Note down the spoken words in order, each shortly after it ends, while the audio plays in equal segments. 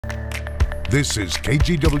This is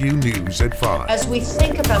KGW News at 5. As we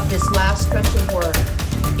think about this last stretch of work,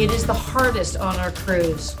 it is the hardest on our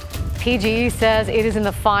crews. PGE says it is in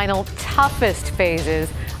the final, toughest phases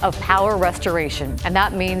of power restoration, and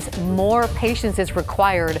that means more patience is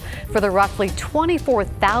required for the roughly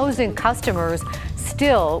 24,000 customers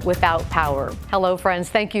still without power. Hello, friends.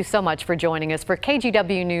 Thank you so much for joining us for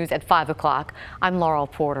KGW News at 5 o'clock. I'm Laurel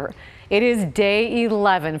Porter. It is day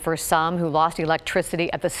 11 for some who lost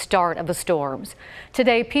electricity at the start of the storms.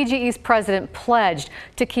 Today, PGE's president pledged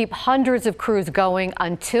to keep hundreds of crews going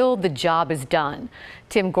until the job is done.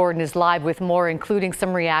 Tim Gordon is live with more, including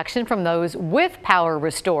some reaction from those with power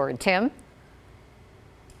restored. Tim?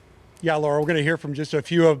 Yeah, Laura, we're going to hear from just a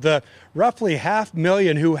few of the roughly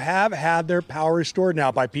 500,000 who have had their power restored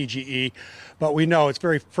now by PGE, but we know it's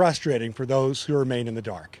very frustrating for those who remain in the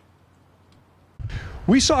dark.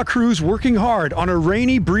 We saw crews working hard on a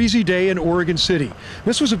rainy, breezy day in Oregon City.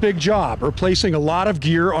 This was a big job, replacing a lot of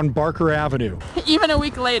gear on Barker Avenue. Even a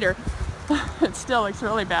week later, it still looks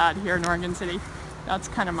really bad here in Oregon City. That's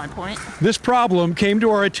kind of my point. This problem came to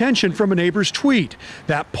our attention from a neighbor's tweet.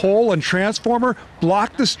 That pole and transformer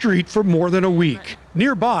blocked the street for more than a week.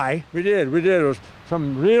 Nearby, We did. It was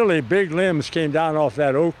some really big limbs came down off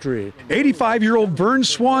that oak tree. 85-year-old Vern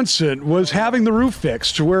Swanson was having the roof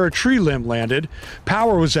fixed to where a tree limb landed.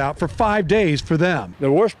 Power was out for 5 days for them. The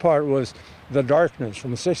worst part was the darkness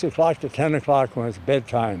from 6 o'clock to 10 o'clock when it's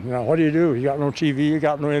bedtime. You know, what do? You got no TV, you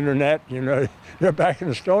got no internet, you know, you're back in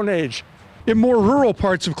the Stone Age. In more rural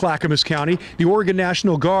parts of Clackamas County, the Oregon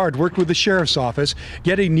National Guard worked with the sheriff's office,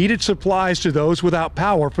 getting needed supplies to those without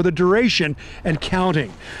power for the duration and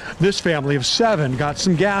counting. This family of 7 got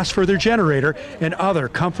some gas for their generator and other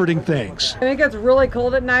comforting things. And it gets really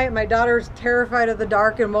cold at night. My daughter's terrified of the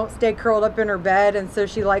dark and won't stay curled up in her bed, and so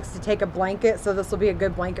she likes to take a blanket, so this will be a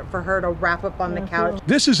good blanket for her to wrap up on the couch.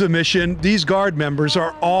 This is a mission these Guard members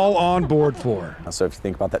are all on board for. So if you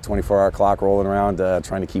think about that 24-hour clock rolling around,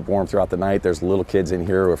 trying to keep warm throughout the night, there's little kids in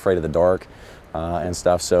here who are afraid of the dark and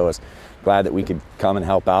stuff, so it's glad that we could come and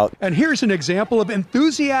help out. And here's an example of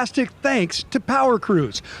enthusiastic thanks to power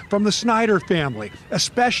crews from the Snyder family,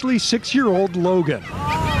 especially 6-year-old Logan.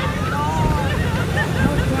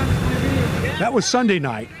 That was Sunday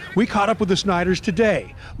night. We caught up with the Snyders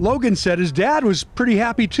today. Logan said his dad was pretty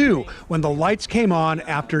happy too when the lights came on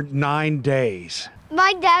after 9 days.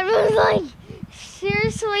 My dad was like,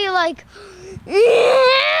 seriously, like, yeah,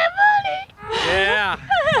 buddy. Yeah,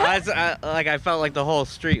 I felt like the whole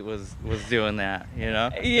street was doing that, you know?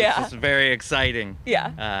 Yeah. It's just very exciting.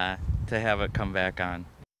 Yeah. To have it come back on.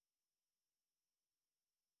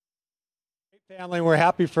 Family, we're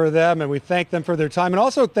happy for them and we thank them for their time. And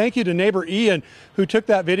also thank you to neighbor Ian, who took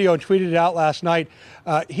that video and tweeted it out last night.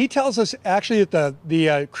 He tells us actually that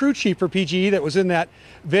the crew chief for PGE that was in that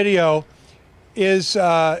video is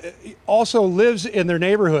also lives in their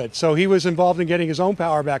neighborhood. So he was involved in getting his own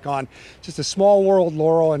power back on. Just a small world,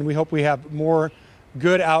 Laurel, and we hope we have more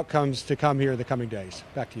good outcomes to come here in the coming days.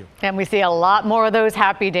 Back to you. And we see a lot more of those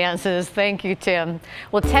happy dances. Thank you, Tim.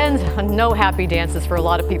 Well, no happy dances for a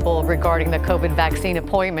lot of people regarding the COVID vaccine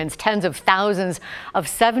appointments. Tens of thousands of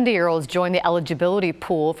 70-year-olds joined the eligibility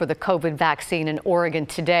pool for the COVID vaccine in Oregon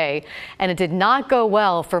today. And it did not go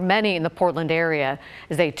well for many in the Portland area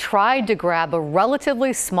as they tried to grab a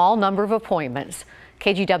relatively small number of appointments.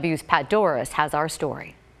 KGW's Pat Doris has our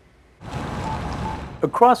story.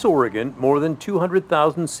 Across Oregon, more than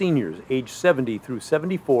 200,000 seniors aged 70 through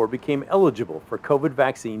 74 became eligible for COVID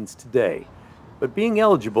vaccines today. But being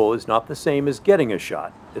eligible is not the same as getting a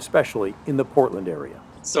shot, especially in the Portland area.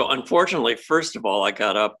 So unfortunately, first of all, I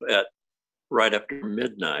got up at right after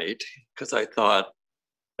midnight because I thought,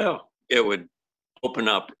 oh, it would open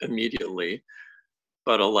up immediately.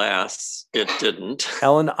 But alas, it didn't.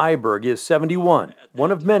 Alan Iberg is 71,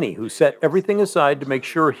 one of many who set everything aside to make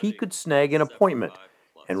sure he could snag an appointment,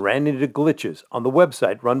 and ran into glitches on the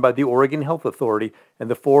website run by the Oregon Health Authority and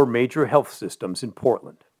the 4 major health systems in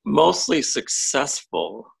Portland. Mostly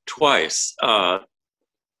successful twice.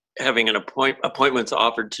 Having appointments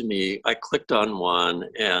offered to me, I clicked on one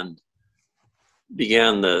and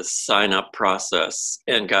began the sign-up process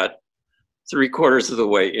and got 3/4 of the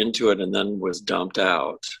way into it and then was dumped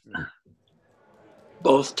out.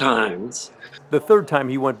 Both times. The third time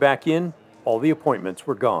he went back in, all the appointments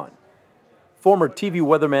were gone. Former TV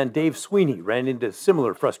weatherman Dave Sweeney ran into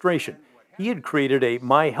similar frustration. He had created a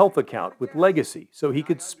My Health account with Legacy so he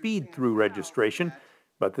could speed through registration.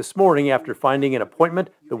 But this morning, after finding an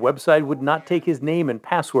appointment, the website would not take his name and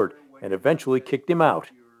password and eventually kicked him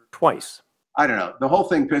out twice. I don't know. The whole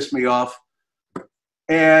thing pissed me off.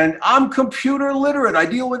 And I'm computer literate. I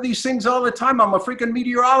deal with these things all the time. I'm a freaking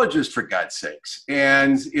meteorologist, for God's sakes.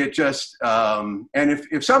 And it just, and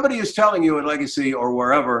if somebody is telling you at Legacy or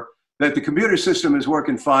wherever that the computer system is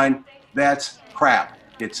working fine, that's crap.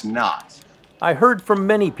 It's not. I heard from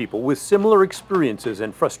many people with similar experiences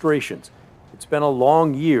and frustrations. It's been a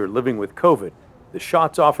long year living with COVID. The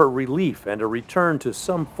shots offer relief and a return to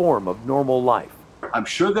some form of normal life. I'm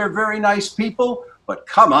sure they're very nice people, but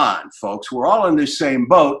come on, folks, we're all in this same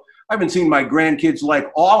boat. I haven't seen my grandkids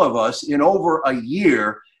like all of us in over a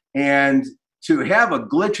year, and to have a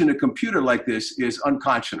glitch in a computer like this is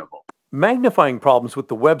unconscionable. Magnifying problems with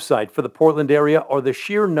the website for the Portland area are the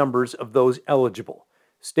sheer numbers of those eligible.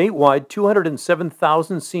 Statewide,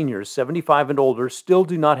 207,000 seniors 75 and older still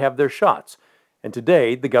do not have their shots. And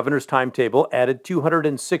today, the governor's timetable added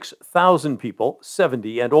 206,000 people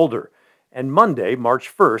 70 and older. And Monday,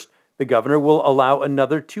 March 1st, the governor will allow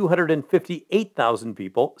another 258,000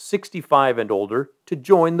 people 65 and older to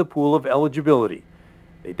join the pool of eligibility.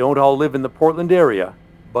 They don't all live in the Portland area,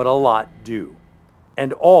 but a lot do.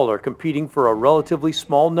 And all are competing for a relatively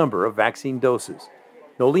small number of vaccine doses.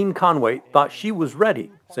 Nolene Conway thought she was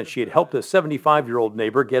ready since she had helped a 75-year-old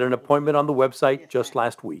neighbor get an appointment on the website just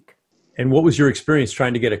last week. And what was your experience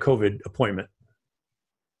trying to get a COVID appointment?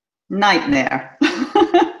 Nightmare.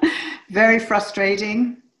 Very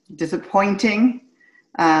frustrating, disappointing,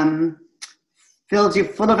 fills you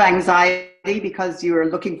full of anxiety because you were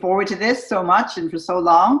looking forward to this so much and for so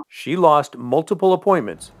long. She lost multiple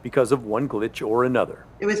appointments because of one glitch or another.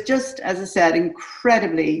 It was just, as I said,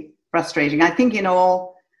 incredibly frustrating. I think in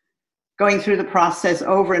all, going through the process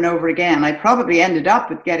over and over again, I probably ended up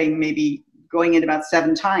with getting maybe going in about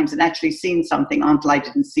 7 times and actually seeing something until I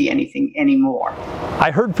didn't see anything anymore.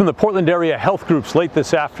 I heard from the Portland area health groups late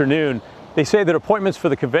this afternoon. They say that appointments for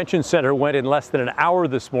the convention center went in less than an hour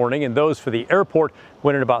this morning, and those for the airport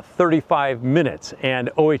went in about 35 minutes. And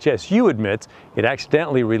OHSU admits it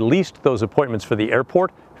accidentally released those appointments for the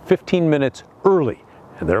airport 15 minutes early.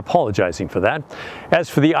 And they're apologizing for that. As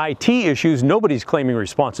for the IT issues, nobody's claiming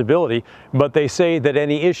responsibility, but they say that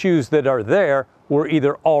any issues that are there were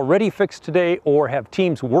either already fixed today or have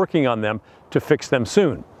teams working on them to fix them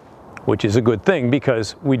soon, which is a good thing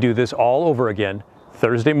because we do this all over again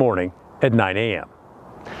Thursday morning at 9 a.m.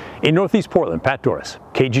 In Northeast Portland, Pat Doris,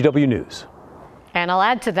 KGW News. And I'll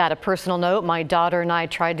add to that a personal note. My daughter and I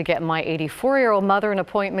tried to get my 84-year-old mother an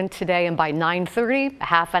appointment today, and by 9:30, a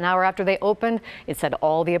half an hour after they opened, it said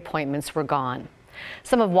all the appointments were gone.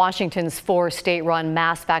 Some of Washington's 4 state-run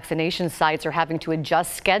mass vaccination sites are having to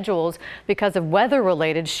adjust schedules because of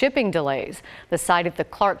weather-related shipping delays. The site at the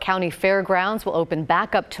Clark County Fairgrounds will open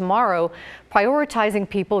back up tomorrow, prioritizing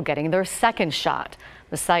people getting their second shot.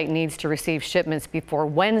 The site needs to receive shipments before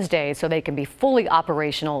Wednesday so they can be fully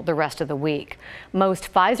operational the rest of the week.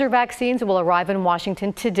 Most Pfizer vaccines will arrive in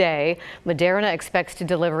Washington today. Moderna expects to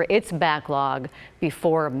deliver its backlog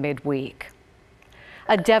before midweek.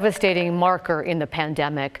 A devastating marker in the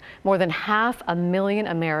pandemic. More than 500,000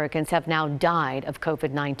 Americans have now died of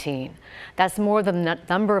COVID-19. That's more than the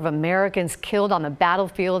number of Americans killed on the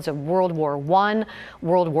battlefields of World War I,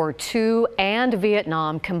 World War II, and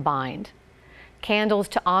Vietnam combined. Candles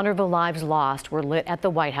to honor the lives lost were lit at the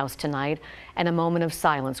White House tonight, and a moment of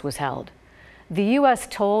silence was held. The U.S.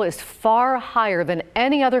 toll is far higher than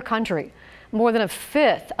any other country. More than a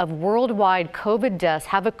fifth of worldwide COVID deaths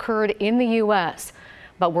have occurred in the U.S.,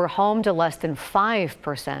 but we're home to less than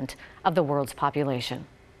 5% of the world's population.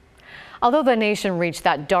 Although the nation reached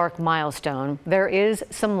that dark milestone, there is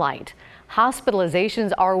some light.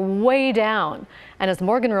 Hospitalizations are way down. And as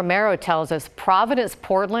Morgan Romero tells us, Providence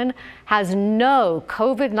Portland has no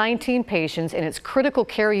COVID-19 patients in its critical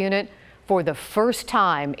care unit for the first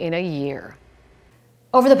time in a year.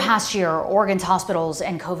 Over the past year, Oregon's hospitals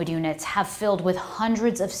and COVID units have filled with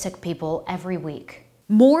hundreds of sick people every week.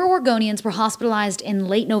 More Oregonians were hospitalized in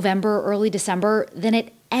late November, early December than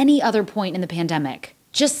at any other point in the pandemic.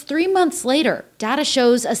 Just 3 months later, data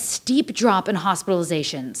shows a steep drop in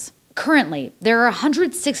hospitalizations. Currently, there are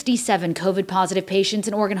 167 COVID-positive patients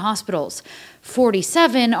in Oregon hospitals.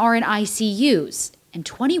 47 are in ICUs, and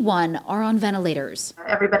 21 are on ventilators.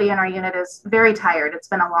 Everybody in our unit is very tired. It's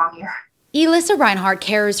been a long year. Elissa Reinhardt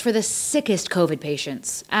cares for the sickest COVID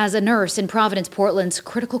patients. As a nurse in Providence Portland's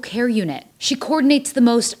critical care unit, she coordinates the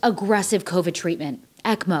most aggressive COVID treatment,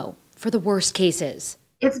 ECMO, for the worst cases.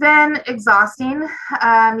 It's been exhausting.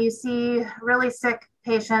 You see really sick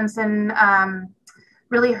patients and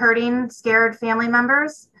really hurting, scared family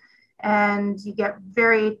members, and you get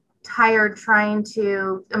very tired trying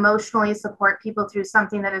to emotionally support people through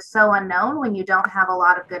something that is so unknown when you don't have a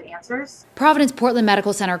lot of good answers. Providence Portland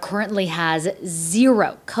Medical Center currently has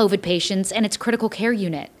 0 COVID patients in its critical care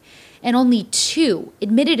unit and only 2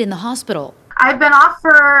 admitted in the hospital. I've been off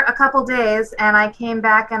for a couple days and I came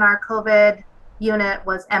back and our COVID unit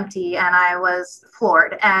was empty and I was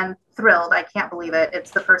floored and thrilled. I can't believe it.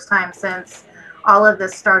 It's the first time since all of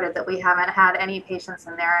this started that we haven't had any patients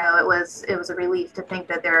in there. It was a relief to think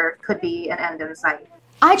that there could be an end in sight.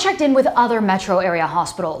 I checked in with other metro area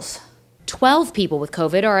hospitals. 12 people with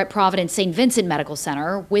COVID are at Providence St. Vincent Medical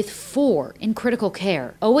Center, with 4 in critical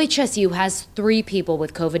care. OHSU has 3 people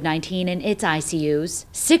with COVID-19 in its ICUs.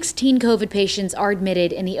 16 COVID patients are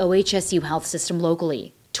admitted in the OHSU health system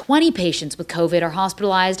locally. 20 patients with COVID are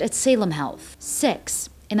hospitalized at Salem Health, 6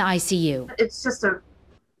 in the ICU. It's just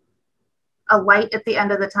a light at the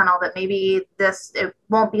end of the tunnel that maybe it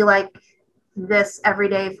won't be like this every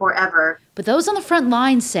day forever. But those on the front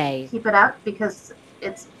lines say, keep it up because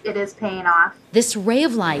it is paying off. This ray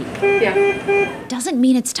of light doesn't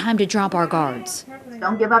mean it's time to drop our guards.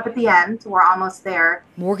 Don't give up at the end. We're almost there.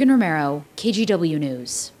 Morgan Romero, KGW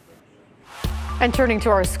News. And turning to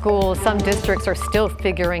our schools, some districts are still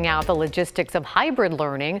figuring out the logistics of hybrid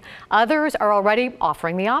learning. Others are already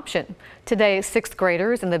offering the option. Today, 6th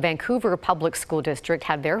graders in the Vancouver Public School District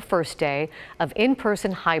had their first day of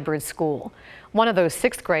in-person hybrid school. One of those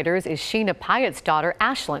 6th graders is Sheena Pyatt's daughter,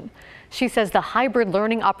 Ashlyn. She says the hybrid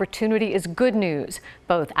learning opportunity is good news,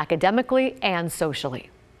 both academically and socially.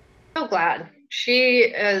 So glad. She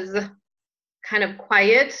is kind of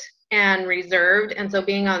quiet and reserved, and so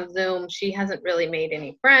being on Zoom, she hasn't really made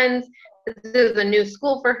any friends. This is a new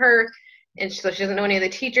school for her, and so she doesn't know any of the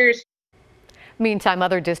teachers. Meantime,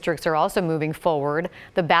 other districts are also moving forward.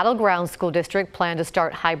 The Battleground School District planned to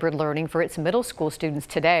start hybrid learning for its middle school students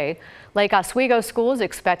today. Lake Oswego Schools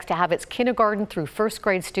expects to have its kindergarten through 1st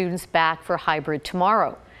grade students back for hybrid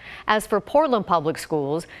tomorrow. As for Portland Public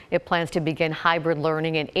Schools, it plans to begin hybrid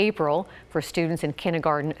learning in April for students in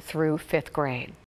kindergarten through 5th grade.